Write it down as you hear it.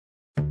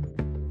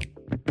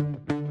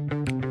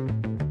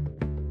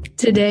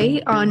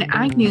Today on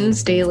Ag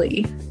News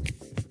Daily.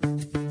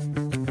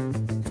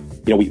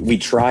 We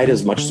tried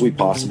as much as we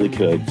possibly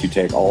could to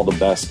take all the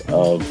best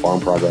of Farm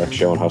Progress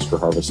Show and Husker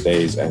Harvest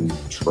Days and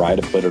try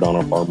to put it on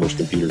a farmer's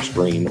computer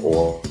screen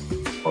or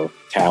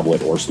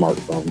tablet or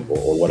smartphone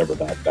or whatever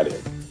that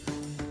is.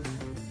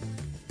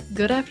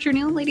 Good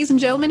afternoon, ladies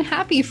and gentlemen.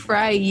 Happy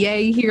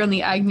Friday here on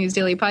the Ag News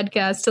Daily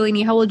podcast.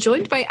 Delaney Howell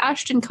joined by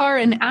Ashton Carr.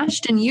 And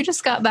Ashton, you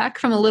just got back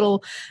from a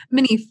little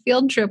mini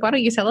field trip. Why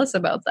don't you tell us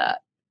about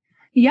that?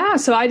 Yeah,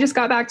 so I just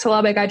got back to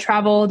Lubbock. I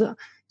traveled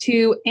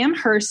to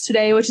Amherst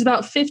today, which is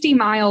about 50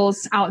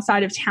 miles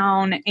outside of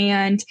town,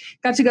 and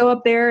got to go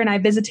up there, and I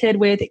visited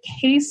with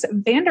Case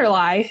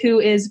Vanderlei, who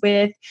is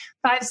with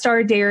Five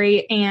Star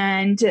Dairy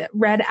and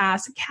Red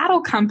Ass Cattle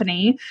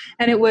Company,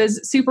 and it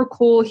was super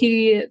cool.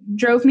 He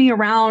drove me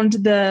around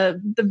the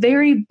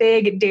very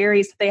big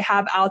dairies that they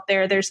have out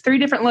there. There's 3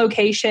 different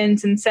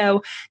locations, and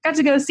so got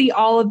to go see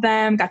all of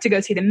them, got to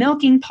go see the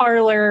milking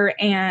parlor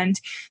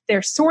and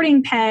their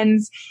sorting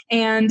pens,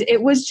 and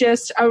it was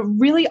just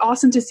really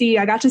awesome to see.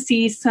 I got to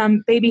see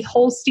some baby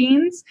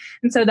Holsteins,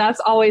 and so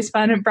that's always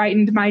fun. It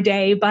brightened my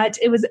day, but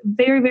it was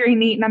very, very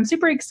neat, and I'm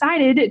super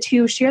excited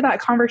to share that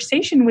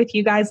conversation with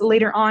you guys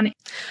later on.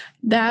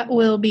 That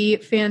will be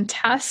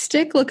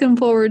fantastic. Looking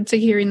forward to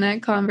hearing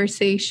that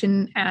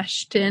conversation,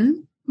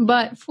 Ashton.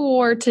 But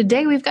for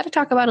today, we've got to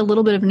talk about a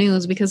little bit of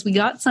news because we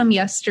got some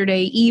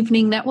yesterday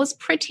evening that was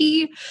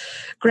pretty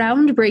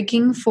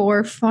groundbreaking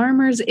for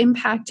farmers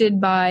impacted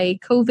by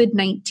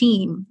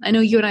COVID-19. I know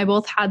you and I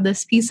both had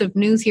this piece of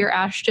news here,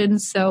 Ashton,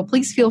 so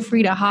please feel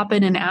free to hop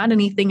in and add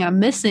anything I'm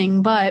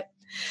missing. But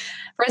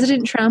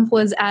President Trump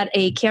was at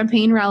a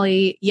campaign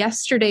rally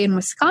yesterday in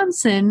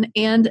Wisconsin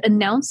and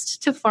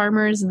announced to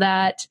farmers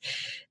that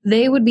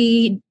they would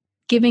be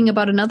giving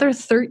about another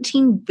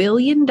 $13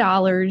 billion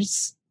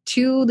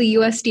to the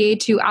USDA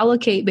to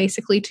allocate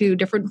basically to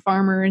different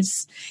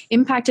farmers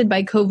impacted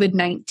by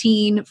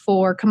COVID-19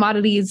 for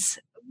commodities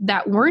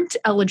that weren't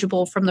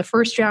eligible from the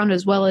first round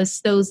as well as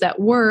those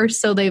that were.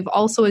 So they've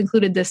also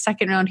included the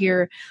second round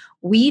here,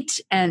 wheat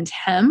and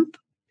hemp.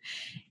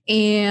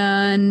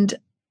 And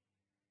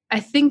I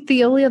think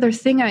the only other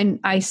thing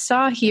I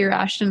saw here,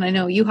 Ashton, I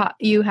know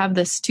you have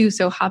this too,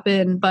 so hop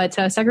in, but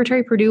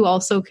Secretary Perdue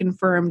also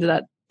confirmed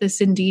that this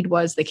indeed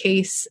was the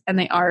case, and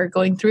they are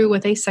going through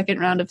with a second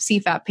round of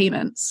CFAP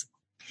payments.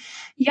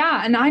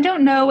 Yeah, and I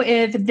don't know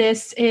if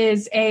this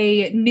is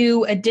a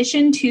new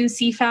addition to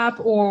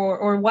CFAP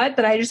or what,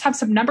 but I just have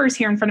some numbers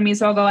here in front of me,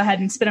 so I'll go ahead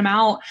and spit them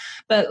out.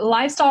 But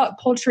livestock,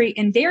 poultry,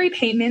 and dairy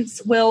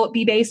payments will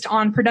be based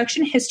on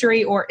production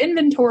history or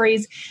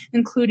inventories,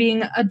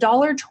 including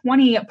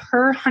 $1.20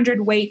 per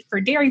hundredweight for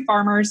dairy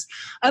farmers.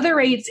 Other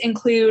rates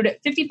include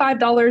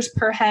 $55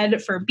 per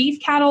head for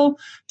beef cattle,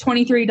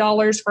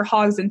 $23 for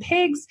hogs and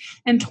pigs,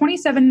 and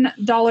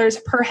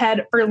 $27 per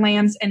head for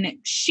lambs and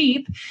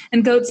sheep.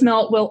 And goat's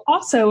milk will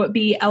also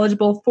be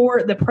eligible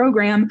for the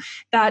program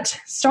that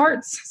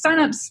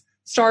signups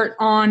start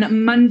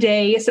on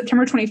Monday,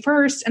 September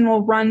 21st, and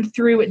will run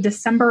through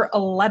December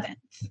 11th.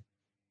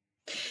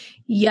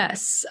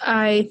 Yes,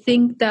 I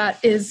think that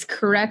is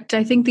correct.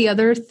 I think the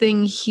other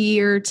thing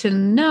here to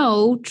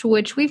note,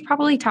 which we've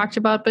probably talked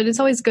about, but it's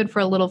always good for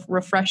a little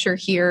refresher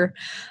here,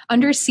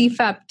 under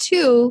CFAP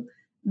 2,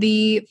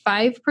 the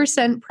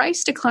 5%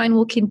 price decline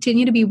will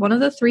continue to be one of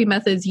the 3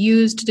 methods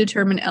used to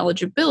determine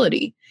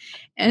eligibility.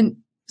 And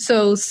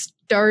so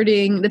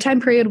starting, the time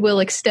period will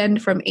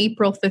extend from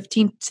April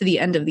 15th to the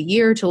end of the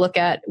year to look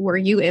at were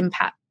you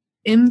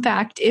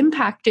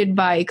impacted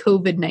by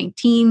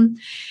COVID-19.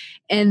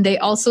 And they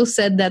also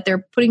said that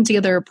they're putting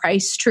together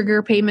price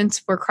trigger payments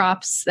for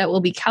crops that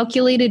will be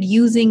calculated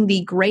using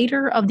the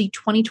greater of the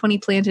 2020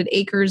 planted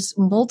acres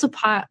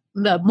multiplied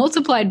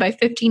by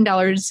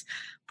 $15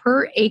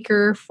 per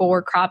acre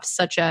for crops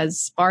such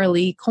as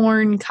barley,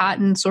 corn,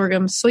 cotton,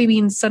 sorghum,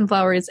 soybeans,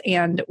 sunflowers,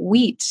 and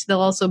wheat.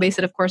 They'll also base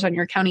it, of course, on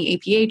your county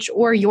APH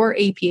or your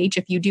APH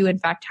if you do, in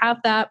fact,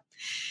 have that.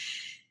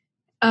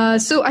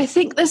 So I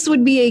think this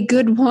would be a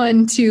good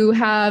one to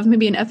have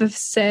maybe an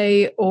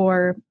FSA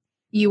or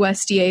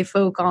USDA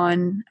folk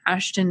on,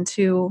 Ashton,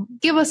 to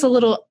give us a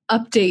little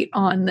update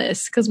on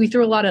this, because we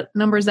threw a lot of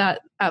numbers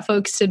at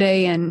folks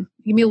today and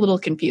it can be a little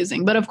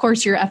confusing. But of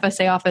course, your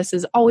FSA office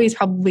is always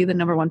probably the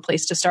number one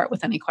place to start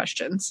with any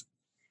questions.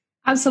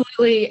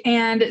 Absolutely.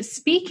 And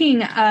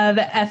speaking of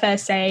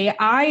FSA,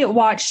 I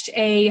watched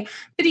a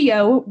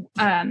video,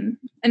 and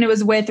it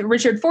was with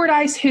Richard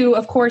Fordyce, who,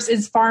 of course,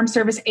 is Farm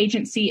Service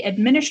Agency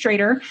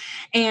Administrator.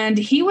 And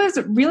he was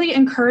really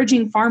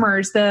encouraging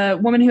farmers. The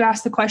woman who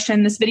asked the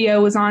question, this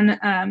video was on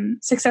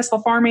Successful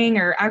Farming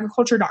or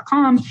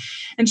agriculture.com.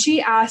 And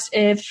she asked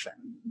if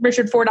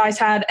Richard Fordyce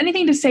had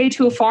anything to say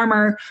to a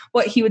farmer,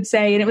 what he would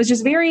say. And it was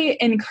just very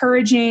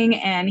encouraging.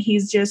 And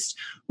he's just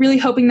really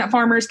hoping that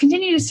farmers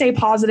continue to stay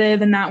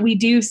positive and that we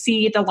do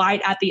see the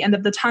light at the end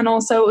of the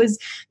tunnel. So it was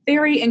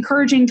very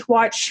encouraging to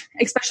watch,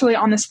 especially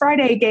on this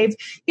Friday, gave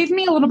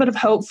me a little bit of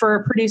hope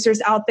for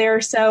producers out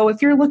there. So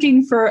if you're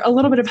looking for a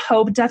little bit of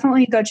hope,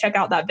 definitely go check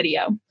out that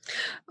video.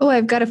 Oh,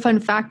 I've got a fun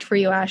fact for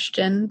you,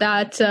 Ashton,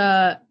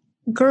 that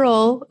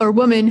girl or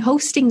woman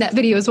hosting that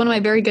video is one of my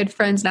very good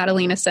friends,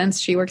 Natalina Sense.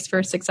 She works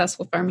for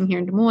Successful Farming here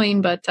in Des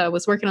Moines, but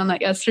was working on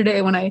that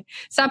yesterday when I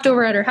stopped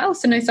over at her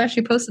house and I saw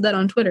she posted that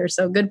on Twitter.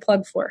 So good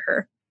plug for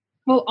her.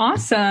 Well,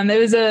 awesome. It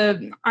was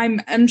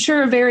I'm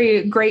sure a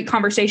very great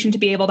conversation to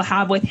be able to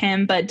have with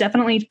him, but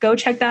definitely go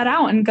check that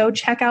out and go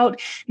check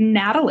out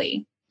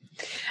Natalie.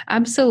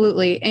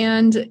 Absolutely.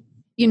 And,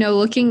 you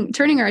know,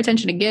 turning our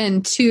attention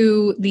again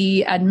to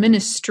the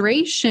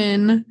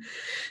administration,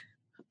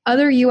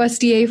 other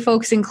USDA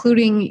folks,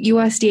 including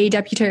USDA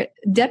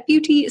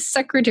Deputy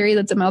Secretary,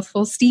 that's a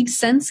mouthful, Steve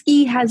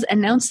Censky, has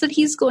announced that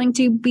he's going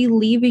to be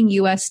leaving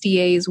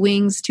USDA's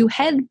wings to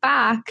head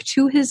back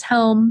to his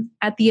helm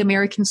at the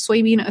American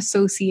Soybean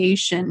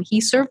Association.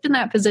 He served in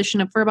that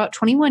position for about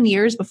 21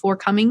 years before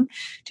coming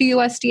to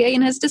USDA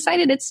and has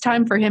decided it's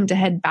time for him to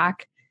head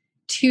back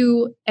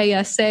to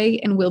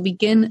ASA and will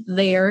begin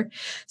there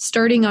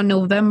starting on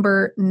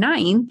November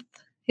 9th.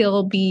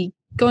 He'll be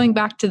going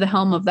back to the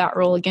helm of that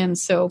role again.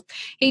 So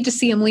hate to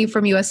see him leave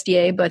from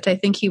USDA, but I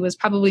think he was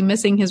probably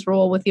missing his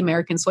role with the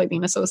American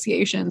Soybean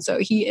Association. So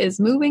he is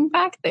moving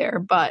back there.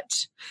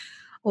 But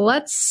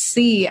let's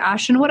see,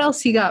 Ashton, what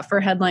else you got for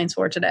headlines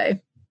for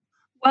today?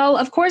 Well,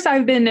 of course,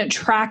 I've been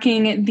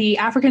tracking the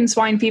African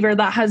swine fever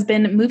that has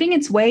been moving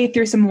its way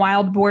through some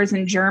wild boars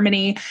in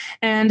Germany.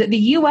 And the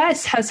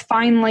U.S. has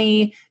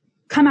finally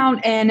come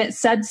out and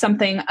said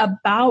something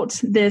about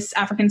this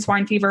African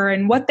swine fever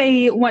and what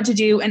they want to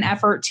do in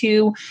effort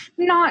to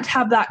not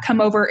have that come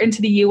over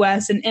into the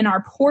U.S. and in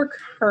our pork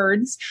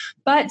herds.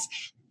 But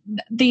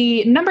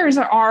the numbers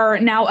are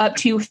now up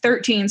to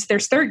 13. So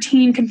there's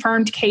 13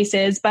 confirmed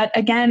cases. But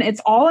again, it's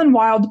all in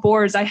wild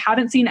boars. I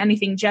haven't seen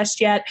anything just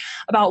yet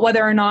about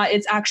whether or not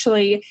it's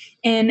actually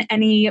in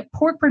any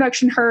pork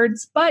production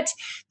herds. But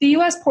the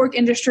U.S. pork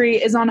industry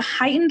is on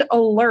heightened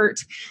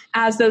alert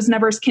as those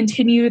numbers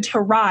continue to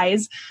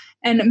rise.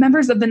 And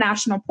members of the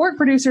National Pork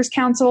Producers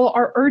Council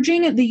are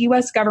urging the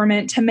U.S.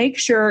 government to make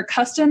sure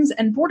Customs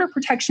and Border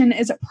Protection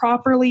is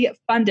properly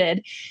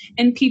funded.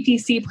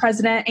 NPPC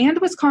president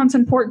and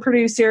Wisconsin pork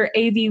producer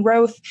A.V.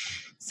 Roth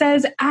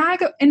says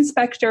ag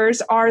inspectors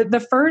are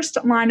the first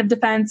line of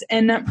defense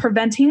in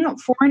preventing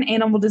foreign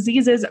animal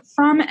diseases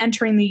from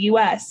entering the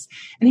U.S.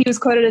 And he was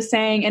quoted as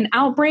saying, an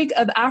outbreak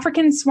of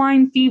African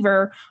swine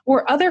fever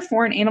or other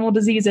foreign animal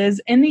diseases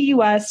in the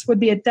U.S. would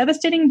be a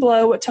devastating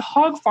blow to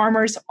hog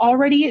farmers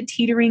already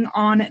teetering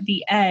on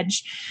the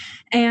edge.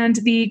 And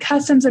the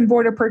Customs and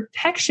Border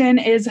Protection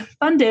is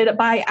funded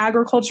by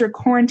agriculture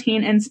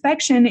quarantine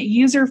inspection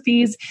user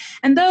fees.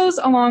 And those,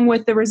 along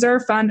with the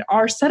reserve fund,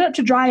 are set up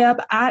to dry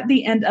up at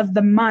the end of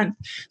the month.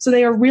 So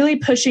they are really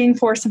pushing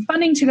for some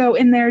funding to go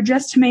in there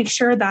just to make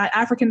sure that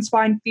African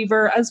swine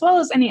fever, as well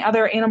as any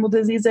other animal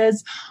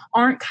diseases,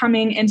 aren't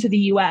coming into the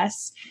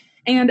U.S.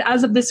 And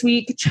as of this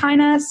week,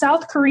 China,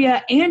 South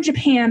Korea, and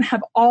Japan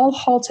have all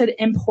halted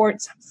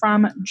imports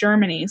from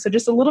Germany. So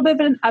just a little bit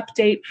of an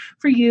update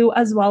for you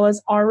as well as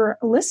our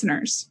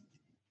listeners.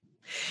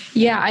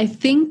 Yeah, I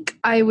think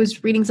I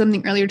was reading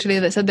something earlier today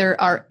that said there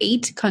are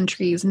 8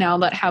 countries now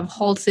that have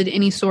halted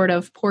any sort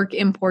of pork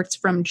imports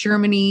from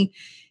Germany.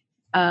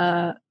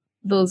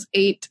 Those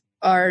 8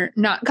 are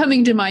not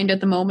coming to mind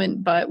at the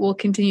moment, but we'll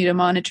continue to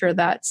monitor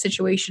that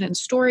situation and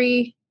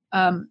story.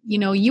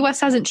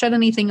 U.S. hasn't shut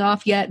anything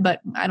off yet, but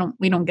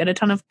we don't get a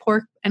ton of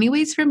pork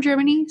anyways from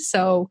Germany.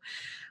 So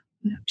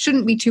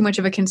shouldn't be too much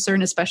of a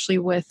concern, especially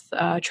with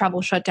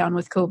travel shutdown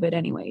with COVID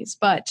anyways.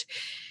 But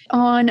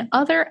on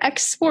other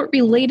export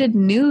related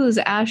news,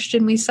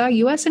 Ashton, we saw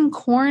U.S. and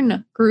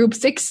corn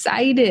groups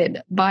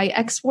excited by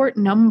export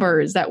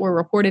numbers that were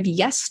reported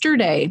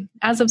yesterday.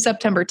 As of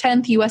September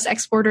 10th, U.S.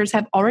 exporters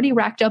have already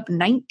racked up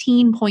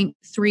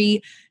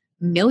 19.3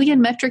 million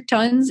metric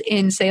tons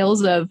in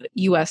sales of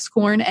U.S.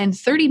 corn and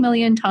 30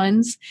 million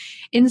tons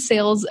in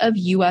sales of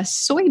U.S.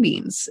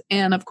 soybeans.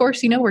 And of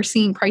course, we're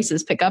seeing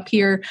prices pick up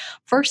here.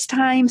 First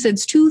time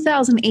since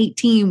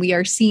 2018, we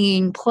are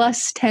seeing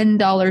plus $10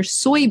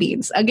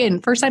 soybeans.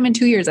 Again, first time in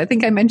 2 years. I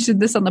think I mentioned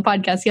this on the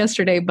podcast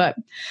yesterday, but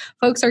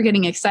folks are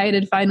getting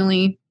excited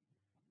finally.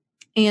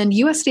 And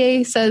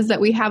USDA says that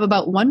we have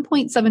about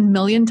 1.7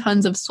 million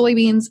tons of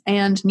soybeans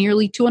and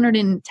nearly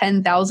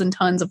 210,000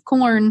 tons of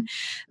corn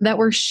that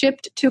were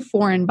shipped to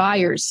foreign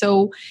buyers.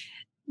 So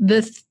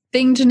the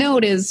thing to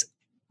note is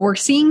we're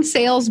seeing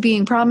sales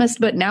being promised,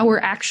 but now we're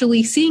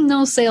actually seeing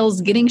those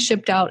sales getting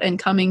shipped out and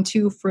coming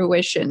to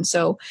fruition.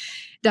 So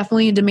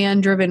definitely a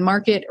demand-driven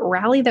market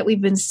rally that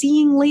we've been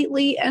seeing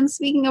lately. And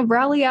speaking of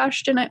rally,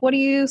 Ashton, what do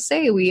you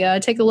say we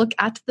take a look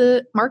at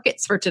the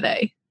markets for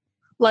today?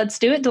 Let's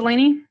do it,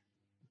 Delaney.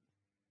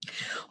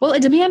 Well, a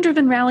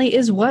demand-driven rally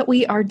is what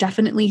we are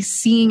definitely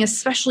seeing,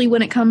 especially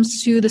when it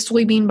comes to the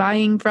soybean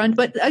buying front.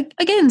 But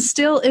again,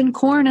 still in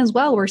corn as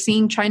well, we're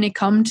seeing China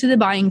come to the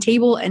buying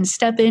table and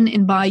step in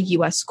and buy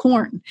U.S.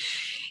 corn.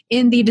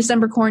 In the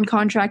December corn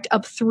contract,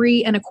 up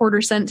 3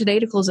 1/4 cents today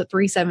to close at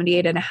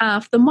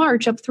 378.5. The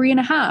March up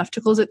 3.5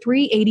 to close at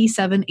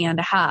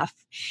 387.5.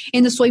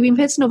 In the soybean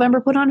pits,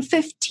 November put on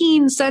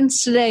 15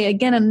 cents today.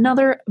 Again,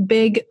 another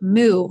big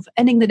move,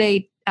 ending the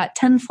day at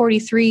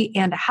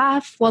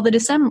 10.43.5, while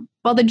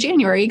the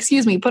January,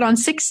 put on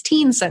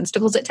 16 cents to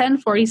close at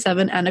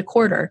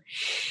 10.47.25.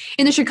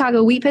 In the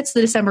Chicago wheat pits,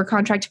 the December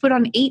contract put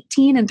on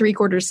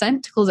 18.75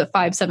 cents to close at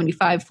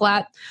 5.75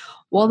 flat,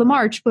 while the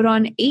March put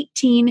on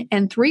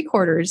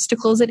 18.75 to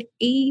close at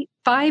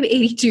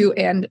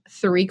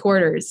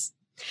 5.82.75.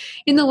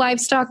 In the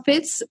livestock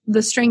pits,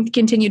 the strength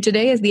continued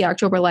today as the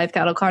October live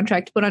cattle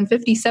contract put on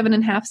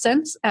 57.5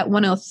 cents at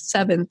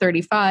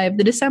 107.35.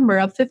 The December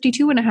up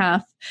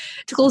 52.5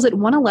 to close at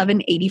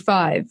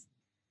 111.85.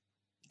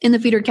 In the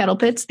feeder cattle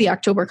pits, the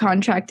October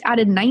contract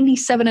added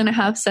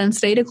 97.5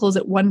 cents today to close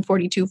at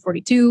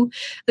 142.42.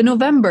 The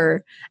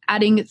November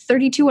adding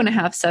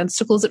 32.5 cents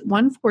to close at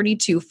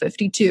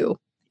 142.52.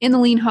 In the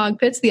lean hog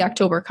pits, the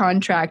October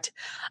contract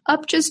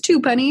down just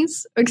 2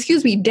 pennies to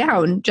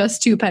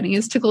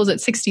close at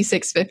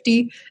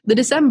 66.50. The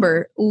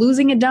December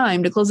losing a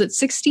dime to close at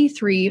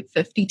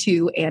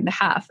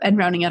 63.52.5. And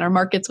rounding out our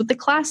markets with the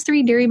Class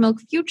 3 dairy milk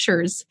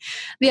futures,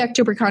 the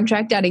October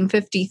contract adding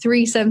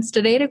 53 cents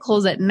today to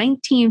close at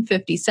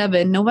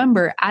 19.57.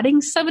 November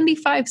adding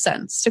 75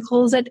 cents to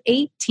close at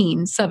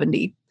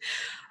 18.70.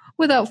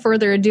 Without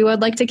further ado,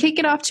 I'd like to kick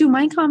it off to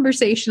my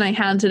conversation I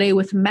had today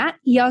with Matt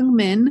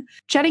Youngman,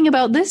 chatting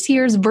about this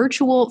year's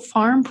virtual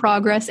Farm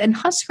Progress and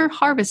Husker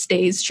Harvest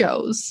Days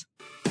shows.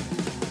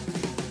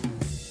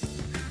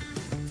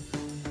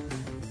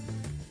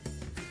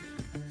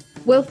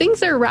 Well,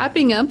 things are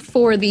wrapping up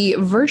for the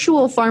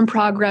virtual Farm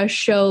Progress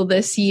show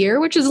this year,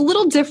 which is a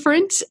little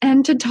different.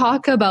 And to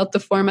talk about the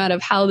format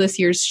of how this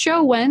year's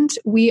show went,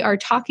 we are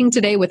talking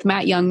today with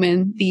Matt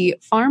Youngman, the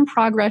Farm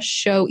Progress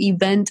show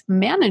event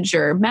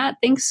manager. Matt,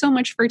 thanks so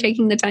much for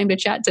taking the time to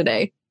chat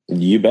today.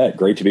 You bet.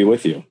 Great to be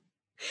with you.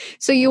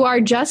 So you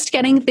are just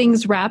getting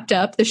things wrapped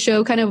up. The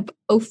show kind of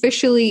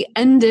officially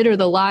ended, or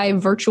the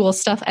live virtual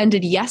stuff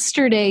ended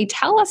yesterday.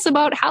 Tell us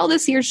about how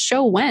this year's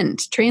show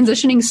went,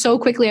 transitioning so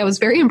quickly. I was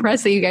very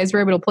impressed that you guys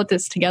were able to put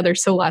this together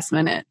so last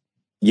minute.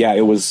 Yeah,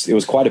 it was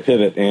quite a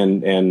pivot,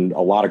 and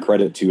a lot of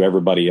credit to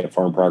everybody at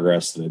Farm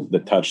Progress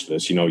that touched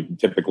this. You know,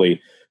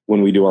 typically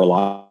when we do our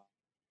live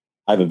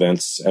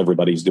events,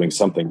 everybody's doing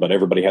something, but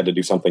everybody had to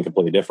do something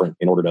completely different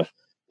in order to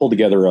pull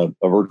together a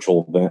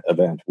virtual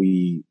event.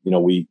 We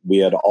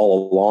had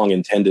all along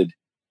intended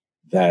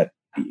that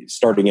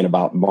starting in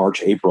about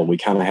March, April, we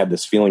kind of had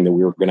this feeling that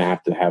we were going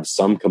to have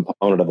some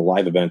component of the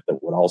live event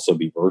that would also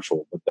be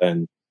virtual. But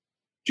then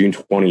June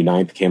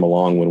 29th came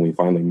along when we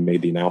finally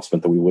made the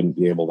announcement that we wouldn't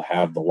be able to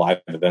have the live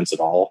events at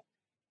all.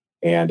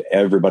 And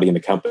everybody in the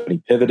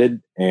company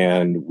pivoted,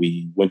 and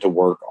we went to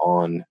work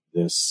on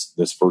this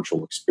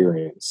virtual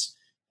experience.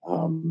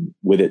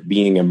 With it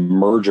being a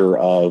merger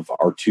of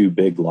our two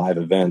big live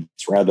events,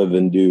 rather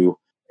than do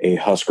a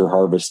Husker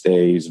Harvest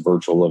Days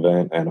virtual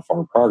event and a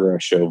Farm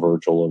Progress Show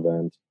virtual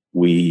event,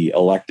 we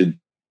elected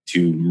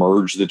to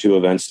merge the two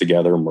events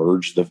together,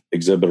 merge the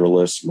exhibitor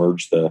lists,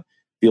 merge the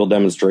field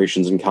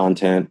demonstrations and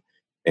content,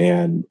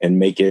 and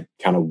make it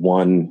kind of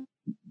one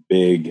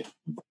big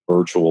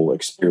virtual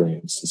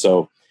experience.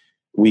 So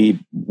we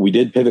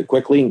did pivot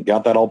quickly,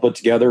 got that all put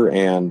together,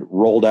 and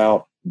rolled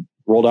out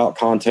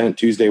content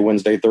Tuesday,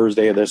 Wednesday,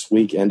 Thursday of this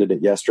week, ended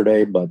it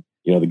yesterday. But,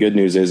 you know, the good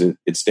news is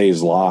it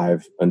stays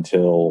live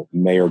until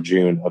May or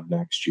June of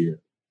next year.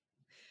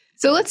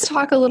 So let's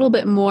talk a little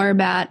bit more,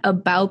 Matt,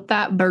 about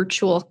that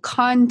virtual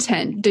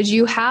content. Did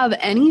you have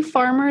any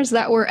farmers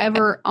that were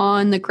ever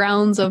on the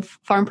grounds of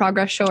Farm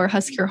Progress Show or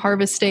Husker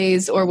Harvest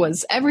Days, or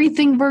was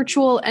everything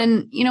virtual?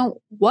 And, you know,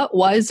 what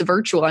was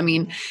virtual? I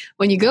mean,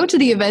 when you go to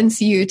the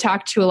events, you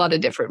talk to a lot of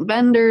different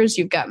vendors.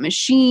 You've got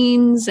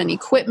machines and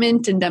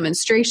equipment and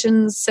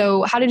demonstrations.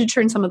 So how did you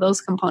turn some of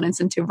those components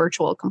into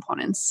virtual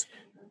components?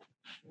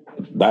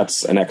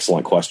 That's an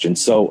excellent question.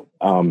 So,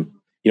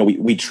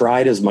 we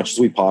tried as much as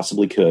we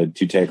possibly could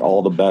to take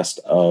all the best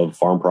of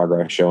Farm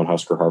Progress Show and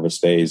Husker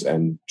Harvest Days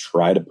and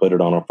try to put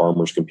it on a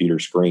farmer's computer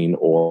screen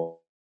or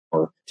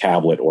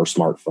tablet or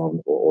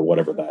smartphone or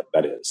whatever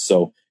that is.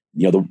 So,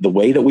 the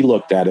way that we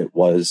looked at it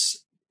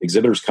was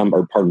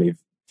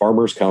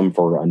farmers come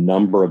for a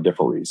number of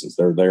different reasons.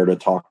 They're there to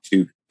talk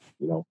to,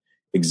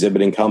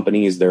 exhibiting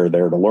companies. They're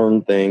there to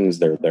learn things.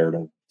 They're there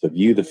to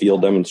view the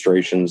field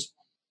demonstrations.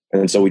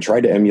 And so we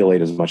tried to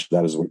emulate as much of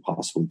that as we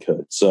possibly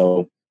could.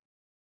 So,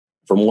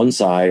 from one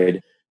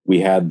side,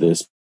 we had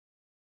this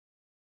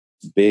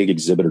big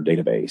exhibitor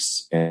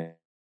database, and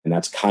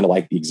that's kind of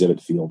like the exhibit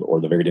field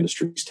or the Varied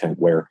Industries tent,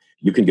 where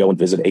you can go and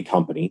visit a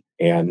company.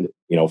 And,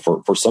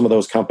 for some of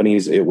those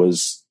companies, it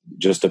was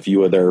just a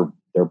few of their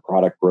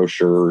product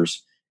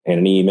brochures and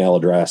an email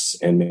address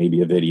and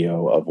maybe a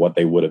video of what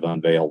they would have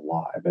unveiled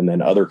live. And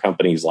then other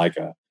companies like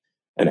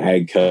an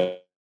AGCO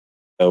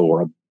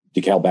or a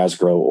DeKalb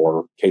Asgrow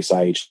or Case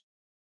IH,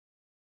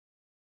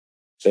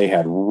 they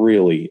had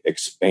really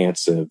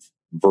expansive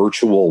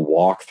virtual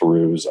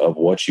walkthroughs of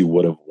what you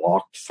would have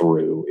walked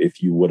through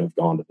if you would have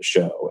gone to the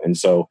show. And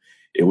so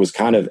it was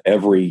kind of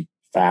every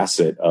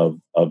facet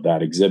of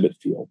that exhibit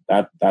field.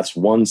 That's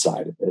one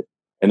side of it.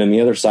 And then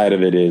the other side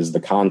of it is the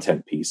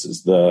content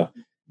pieces, the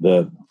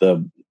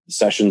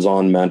sessions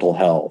on mental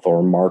health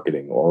or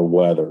marketing or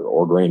weather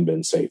or grain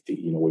bin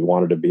safety. We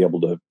wanted to be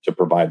able to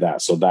provide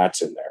that. So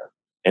that's in there.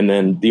 And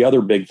then the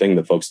other big thing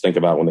that folks think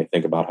about when they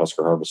think about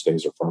Husker Harvest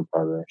Days or Farm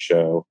Progress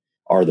Show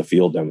are the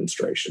field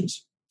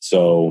demonstrations.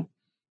 So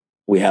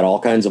we had all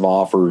kinds of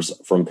offers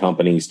from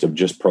companies to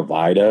just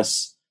provide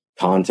us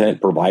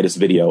content, provide us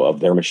video of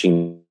their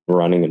machine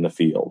running in the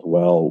field.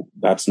 Well,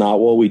 that's not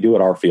what we do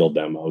at our field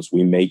demos.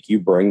 We make you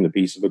bring the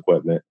piece of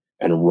equipment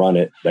and run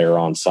it there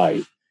on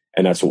site.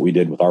 And that's what we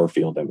did with our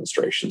field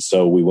demonstrations.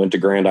 So we went to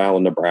Grand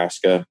Island,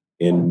 Nebraska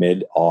in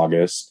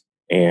mid-August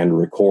and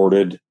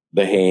recorded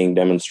the haying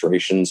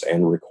demonstrations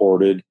and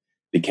recorded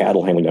the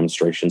cattle handling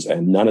demonstrations.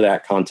 And none of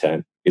that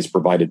content is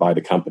provided by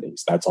the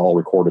companies. That's all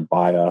recorded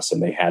by us.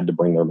 And they had to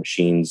bring their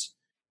machines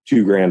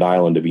to Grand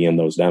Island to be in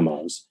those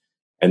demos.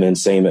 And then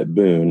same at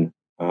Boone,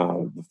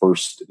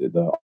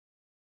 the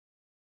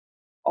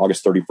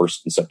August 31st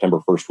and September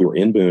 1st, we were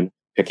in Boone,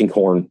 picking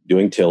corn,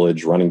 doing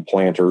tillage, running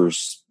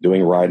planters,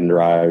 doing ride and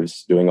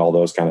drives, doing all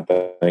those kind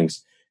of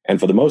things. And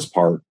for the most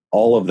part,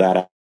 all of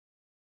that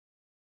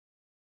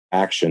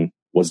action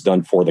was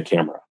done for the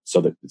camera so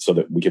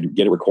that we could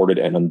get it recorded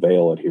and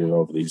unveil it here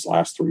over these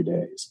last 3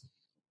 days.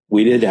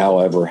 We did,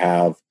 however,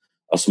 have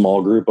a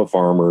small group of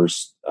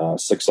farmers,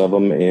 6 of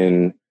them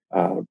in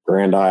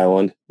Grand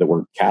Island that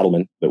were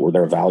cattlemen that were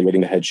there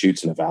evaluating the head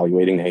chutes and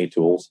evaluating the hay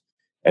tools.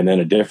 And then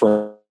a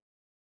different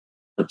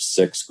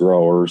 6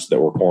 growers that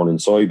were corn and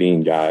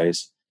soybean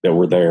guys that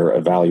were there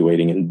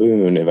evaluating in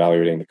Boone,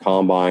 evaluating the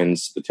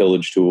combines, the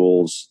tillage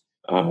tools,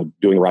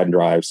 doing ride and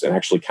drives, and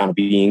actually kind of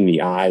being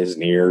the eyes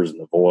and ears and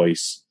the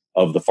voice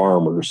of the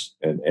farmers.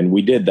 And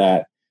we did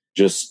that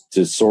just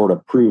to sort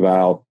of prove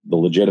out the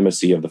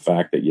legitimacy of the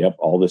fact that, yep,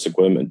 all this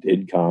equipment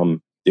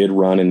did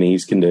run in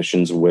these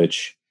conditions,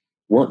 which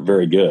weren't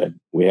very good.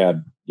 We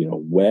had,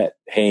 wet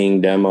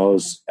haying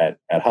demos at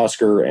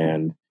Husker,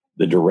 and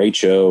the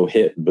derecho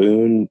hit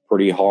Boone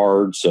pretty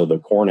hard. So the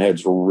corn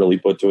heads were really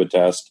put to a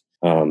test.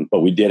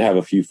 But we did have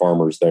a few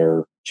farmers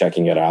there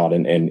checking it out.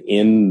 And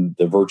in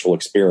the virtual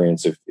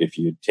experience, if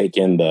you take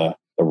in the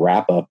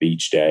wrap up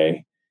each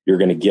day, you're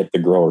going to get the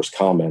growers'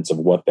 comments of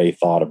what they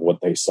thought of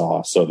what they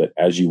saw, so that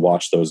as you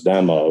watch those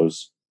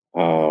demos,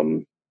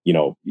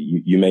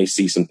 you may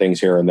see some things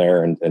here and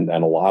there. And a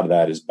lot of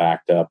that is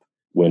backed up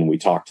when we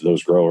talk to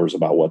those growers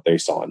about what they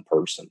saw in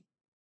person.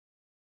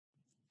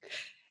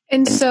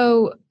 And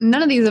so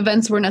none of these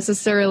events were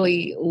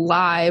necessarily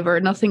live, or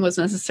nothing was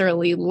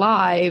necessarily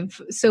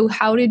live. So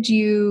how did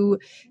you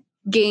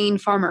gain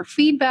farmer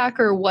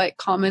feedback, or what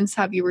comments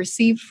have you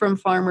received from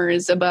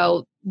farmers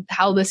about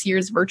how this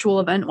year's virtual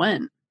event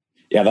went?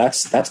 Yeah,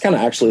 that's kind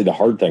of actually the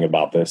hard thing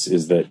about this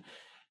is that,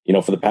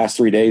 for the past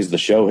 3 days, the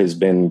show has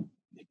been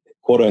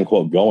quote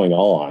unquote going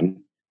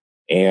on.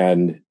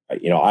 And,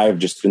 I've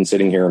just been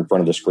sitting here in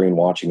front of the screen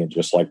watching it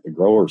just like the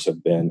growers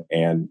have been,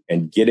 and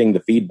getting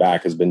the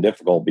feedback has been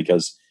difficult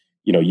because,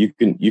 you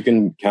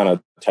can kind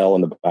of tell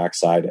in the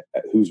backside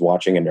who's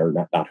watching, and or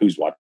not who's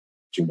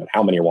watching, but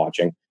how many are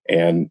watching,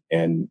 and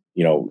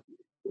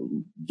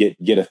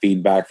get a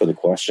feedback for the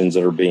questions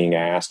that are being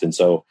asked. And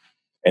so,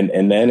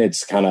 and then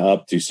it's kind of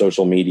up to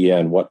social media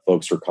and what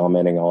folks are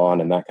commenting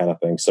on and that kind of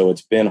thing. So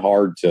it's been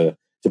hard to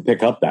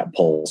pick up that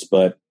pulse,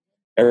 but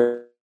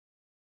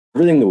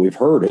everything that we've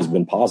heard has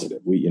been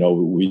positive.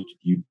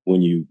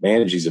 When you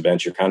manage these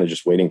events, you're kind of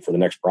just waiting for the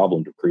next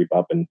problem to creep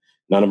up, and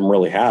none of them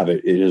really have.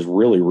 It has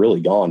really,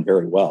 really gone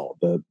very well.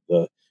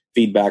 The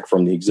feedback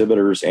from the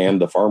exhibitors and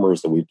the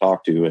farmers that we've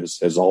talked to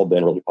has all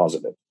been really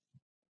positive.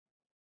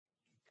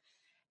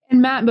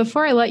 And Matt,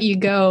 before I let you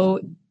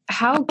go,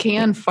 how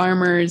can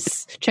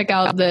farmers check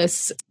out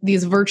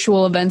these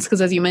virtual events?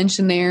 Because as you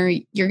mentioned there,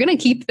 you're going to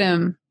keep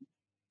them,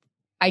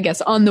 I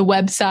guess, on the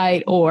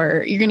website,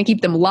 or you're going to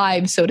keep them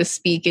live, so to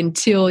speak,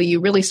 until you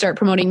really start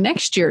promoting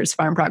next year's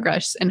Farm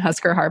Progress and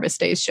Husker Harvest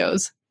Days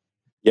shows.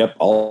 Yep,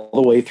 all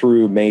the way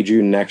through May,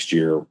 June next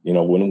year.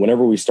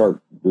 Whenever we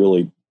start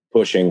really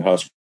pushing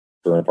Husker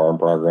and Farm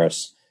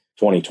Progress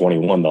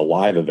 2021, the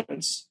live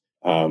events,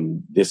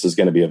 this is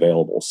going to be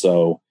available.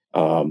 So,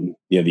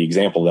 the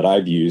example that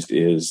I've used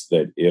is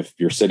that if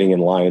you're sitting in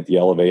line at the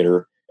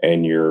elevator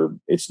and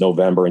it's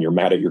November and you're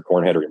mad at your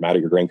corn head or you're mad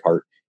at your grain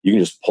cart, you can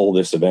just pull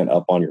this event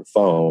up on your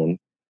phone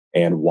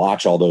and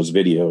watch all those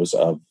videos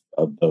of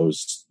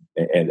those.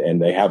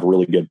 And they have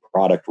really good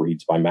product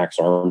reads by Max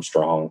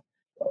Armstrong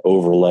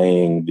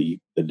overlaying the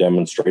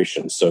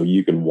demonstrations. So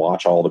you can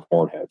watch all the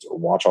corn heads or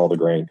watch all the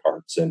grain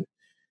carts and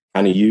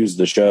kind of use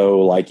the show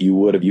like you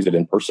would have used it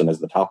in person as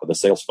the top of the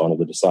sales funnel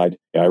to decide,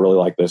 I really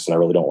like this and I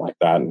really don't like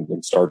that,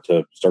 and start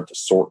to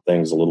sort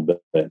things a little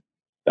bit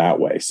that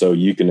way. So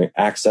you can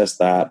access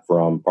that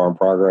from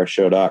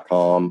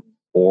farmprogressshow.com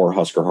or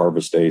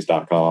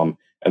huskerharvestdays.com.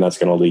 And that's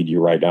going to lead you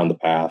right down the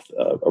path.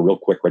 A real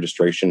quick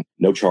registration,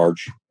 no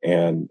charge.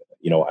 And,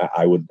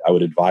 I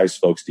would advise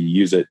folks to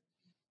use it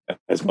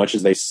as much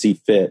as they see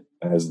fit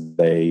as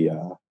they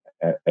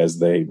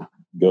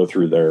go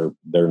through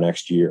their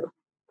next year.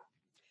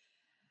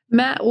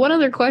 Matt, one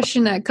other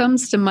question that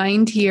comes to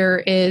mind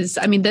here is,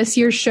 I mean, this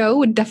year's show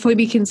would definitely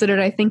be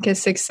considered, I think, a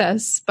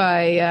success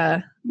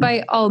by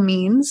all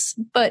means.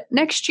 But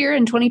next year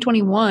in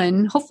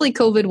 2021, hopefully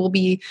COVID will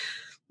be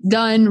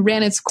done,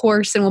 ran its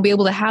course, and we'll be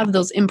able to have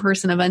those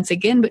in-person events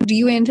again. But do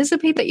you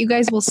anticipate that you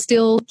guys will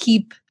still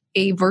keep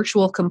a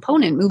virtual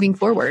component moving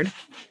forward?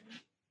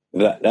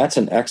 That's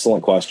an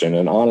excellent question.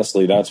 And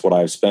honestly, that's what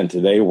I've spent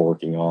today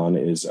working on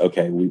is,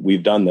 okay,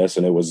 we've done this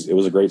and it was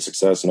a great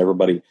success and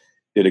everybody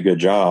did a good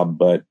job,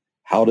 but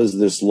how does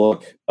this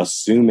look,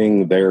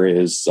 assuming there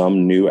is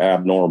some new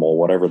abnormal,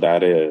 whatever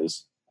that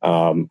is?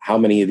 How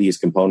many of these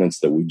components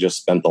that we just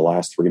spent the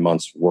last 3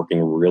 months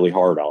working really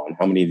hard on,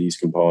 how many of these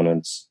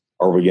components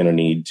are we going to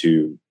need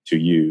to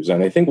use?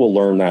 And I think we'll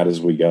learn that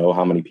as we go,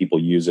 how many people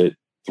use it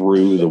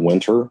through the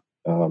winter,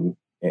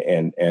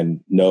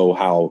 and know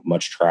how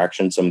much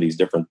traction some of these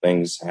different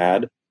things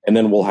had. And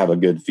then we'll have a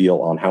good feel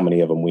on how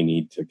many of them we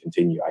need to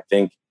continue. I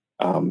think,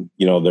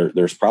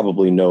 there's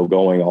probably no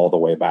going all the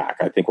way back.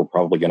 I think we're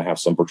probably going to have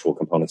some virtual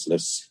components of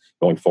this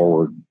going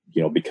forward,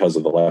 because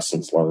of the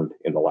lessons learned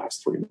in the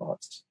last 3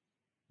 months.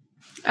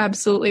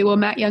 Absolutely. Well,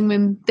 Matt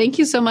Youngman, thank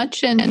you so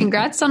much, and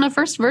congrats on the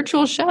first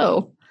virtual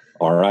show.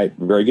 All right.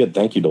 Very good.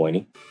 Thank you,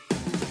 Delaney.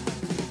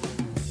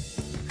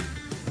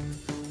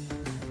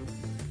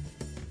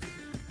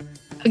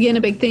 Again,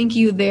 a big thank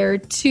you there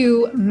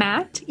to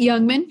Matt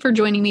Youngman for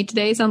joining me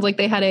today. Sounds like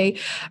they had a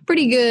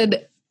pretty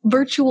good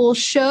virtual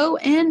show,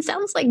 and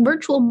sounds like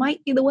virtual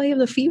might be the way of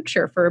the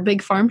future for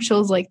big farm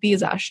shows like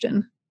these,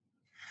 Ashton.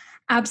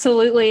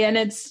 Absolutely. And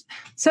it's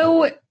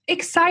so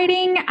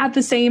exciting at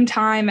the same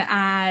time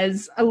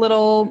as a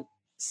little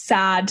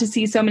sad to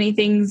see so many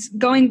things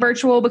going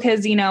virtual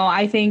because,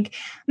 I think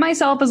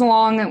myself as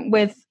along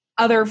with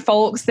other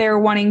folks, they're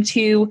wanting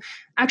to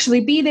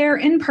actually be there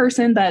in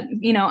person, but,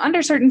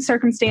 under certain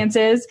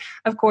circumstances,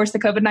 of course, the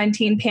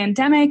COVID-19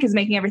 pandemic is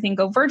making everything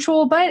go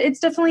virtual, but it's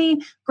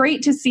definitely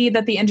great to see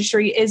that the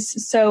industry is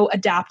so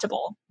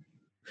adaptable.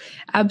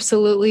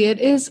 Absolutely. It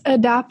is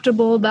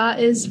adaptable.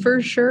 That is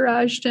for sure,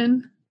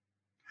 Ashton.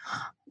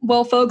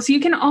 Well, folks,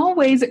 you can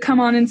always come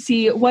on and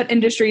see what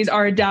industries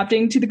are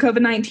adapting to the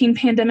COVID-19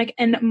 pandemic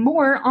and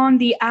more on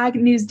the Ag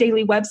News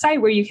Daily website,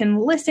 where you can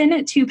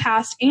listen to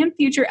past and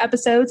future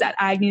episodes at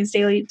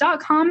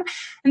agnewsdaily.com.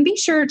 And be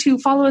sure to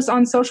follow us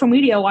on social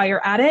media while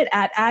you're at it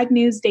at Ag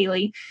News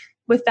Daily.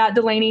 With that,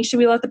 Delaney, should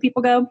we let the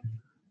people go?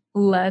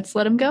 Let's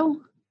let them go.